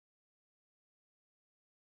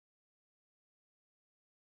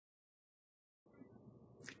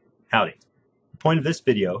Howdy. The point of this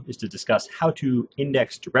video is to discuss how to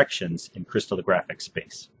index directions in crystallographic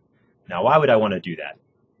space. Now, why would I want to do that?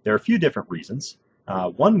 There are a few different reasons.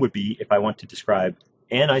 One would be if I want to describe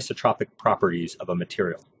anisotropic properties of a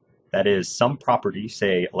material. That is, some property,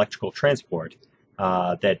 say electrical transport,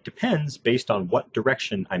 that depends based on what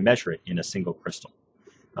direction I measure it in a single crystal.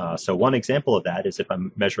 So one example of that is if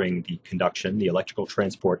I'm measuring the conduction, the electrical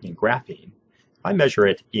transport in graphene. If I measure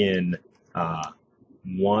it in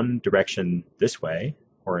one direction this way,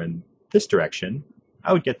 or in this direction,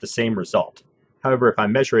 I would get the same result. However, if I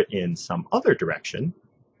measure it in some other direction,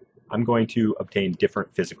 I'm going to obtain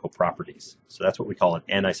different physical properties. So that's what we call an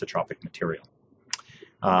anisotropic material.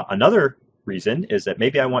 Another reason is that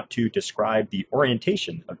maybe I want to describe the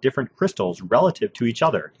orientation of different crystals relative to each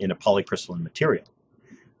other in a polycrystalline material.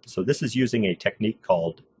 So this is using a technique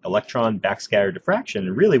called electron backscatter diffraction,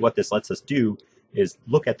 and really what this lets us do is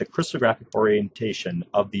look at the crystallographic orientation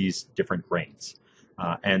of these different grains.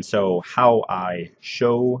 And so how I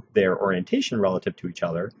show their orientation relative to each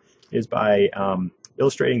other is by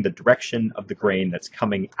illustrating the direction of the grain that's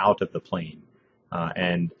coming out of the plane.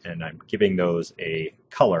 And I'm giving those a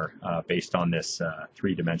color based on this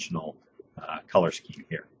three-dimensional color scheme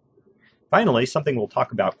here. Finally, something we'll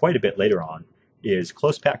talk about quite a bit later on is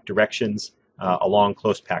close-packed directions along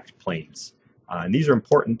close-packed planes. And these are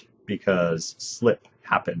important because slip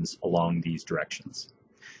happens along these directions.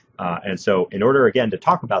 And so in order, again, to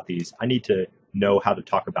talk about these, I need to know how to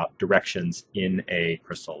talk about directions in a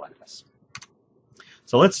crystal lattice.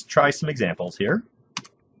 So let's try some examples here.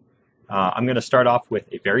 I'm going to start off with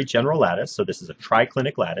a very general lattice. So this is a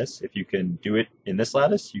triclinic lattice. If you can do it in this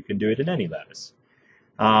lattice, you can do it in any lattice.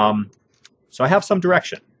 So I have some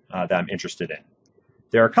direction that I'm interested in.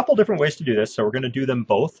 There are a couple different ways to do this, so we're going to do them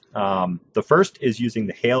both. The first is using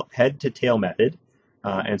the head-to-tail method.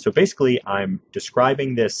 And so basically, I'm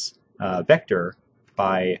describing this vector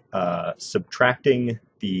by subtracting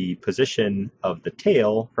the position of the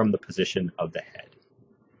tail from the position of the head.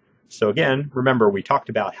 So again, remember, we talked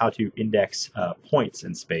about how to index points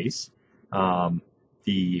in space.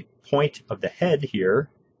 The point of the head here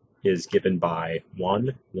is given by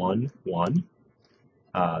 1, 1, 1.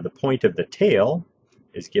 The point of the tail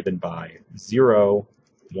is given by 0,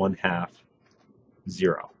 1/2,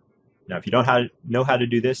 0. Now, if you don't know how to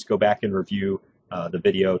do this, go back and review the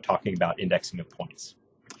video talking about indexing of points.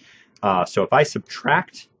 So if I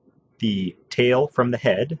subtract the tail from the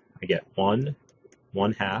head, I get 1,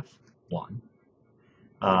 1/2, 1.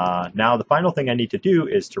 Now, the final thing I need to do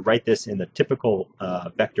is to write this in the typical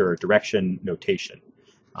vector direction notation.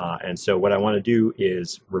 And so what I want to do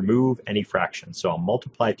is remove any fraction. So I'll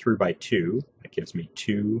multiply through by 2. That gives me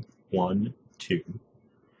 2, 1, 2.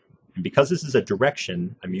 And because this is a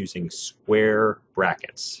direction, I'm using square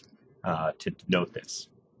brackets to denote this.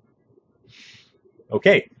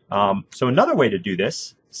 Okay, so another way to do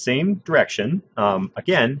this, same direction.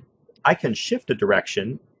 Again, I can shift a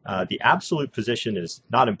direction. The absolute position is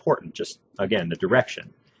not important, just, again, the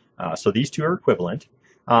direction. So these two are equivalent.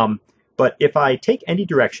 But if I take any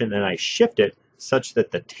direction and I shift it such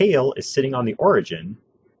that the tail is sitting on the origin,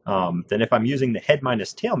 then if I'm using the head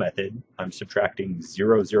minus tail method, I'm subtracting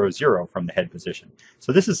 0, 0, 0 from the head position.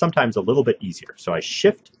 So this is sometimes a little bit easier. So I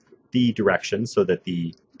shift the direction so that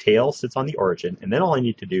the tail sits on the origin, and then all I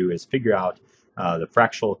need to do is figure out the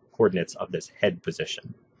fractional coordinates of this head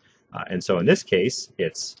position. And so in this case,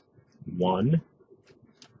 it's 1,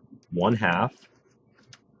 1/2,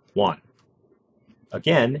 1.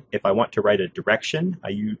 Again, if I want to write a direction,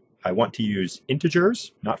 I want to use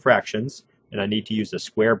integers, not fractions, and I need to use a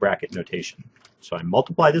square bracket notation. So I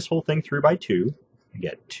multiply this whole thing through by 2, I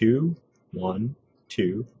get 2, 1,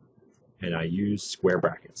 2, and I use square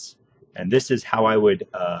brackets. And this is how I would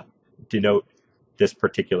denote this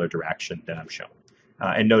particular direction that I'm showing.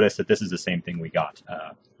 And notice that this is the same thing we got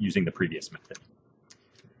using the previous method.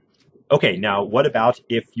 Okay, now what about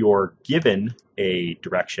if you're given a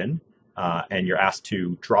direction and you're asked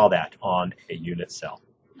to draw that on a unit cell?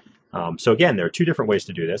 So again, there are two different ways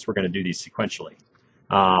to do this. We're going to do these sequentially.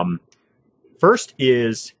 First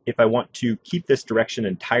is if I want to keep this direction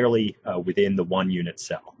entirely within the 1 unit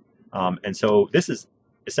cell. And so this is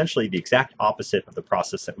essentially the exact opposite of the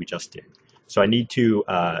process that we just did. So I need to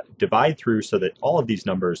divide through so that all of these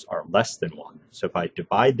numbers are less than 1. So if I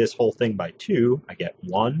divide this whole thing by 2, I get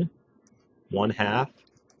 1, 1/2,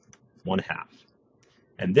 1/2.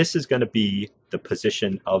 And this is going to be the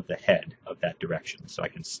position of the head of that direction. So I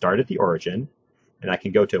can start at the origin, and I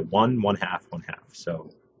can go to 1, 1/2, 1/2.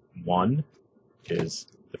 So 1 is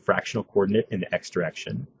the fractional coordinate in the x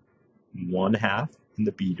direction, 1/2 in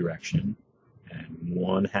the b direction, and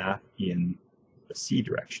 1/2 in the c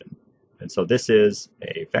direction. And so this is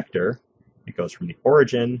a vector. It goes from the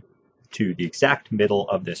origin to the exact middle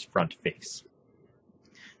of this front face.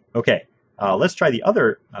 Okay, let's try the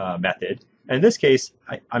other method. And in this case,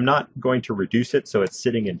 I'm not going to reduce it so it's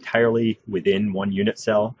sitting entirely within one unit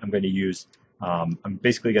cell. I'm going to use, I'm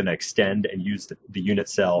basically going to extend and use the unit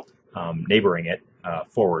cell neighboring it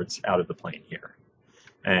forwards out of the plane here.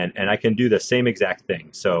 And I can do the same exact thing.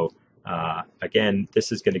 So again,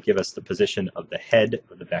 this is going to give us the position of the head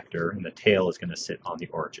of the vector, and the tail is going to sit on the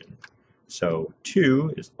origin. So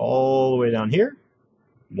 2 is all the way down here,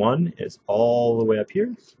 1 is all the way up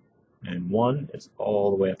here, and 1 is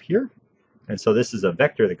all the way up here. And so this is a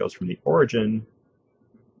vector that goes from the origin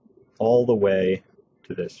all the way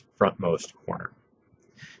to this frontmost corner.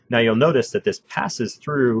 Now you'll notice that this passes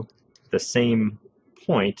through the same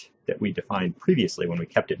point that we defined previously when we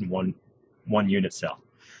kept it in one unit cell.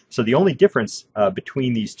 So the only difference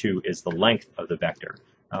between these two is the length of the vector.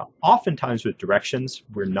 Oftentimes with directions,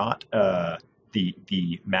 we're not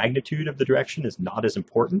the magnitude of the direction is not as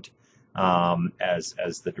important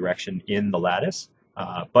as the direction in the lattice,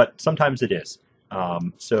 but sometimes it is.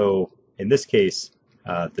 So in this case,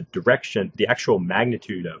 the actual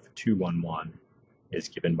magnitude of 2, 1, 1 is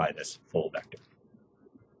given by this full vector.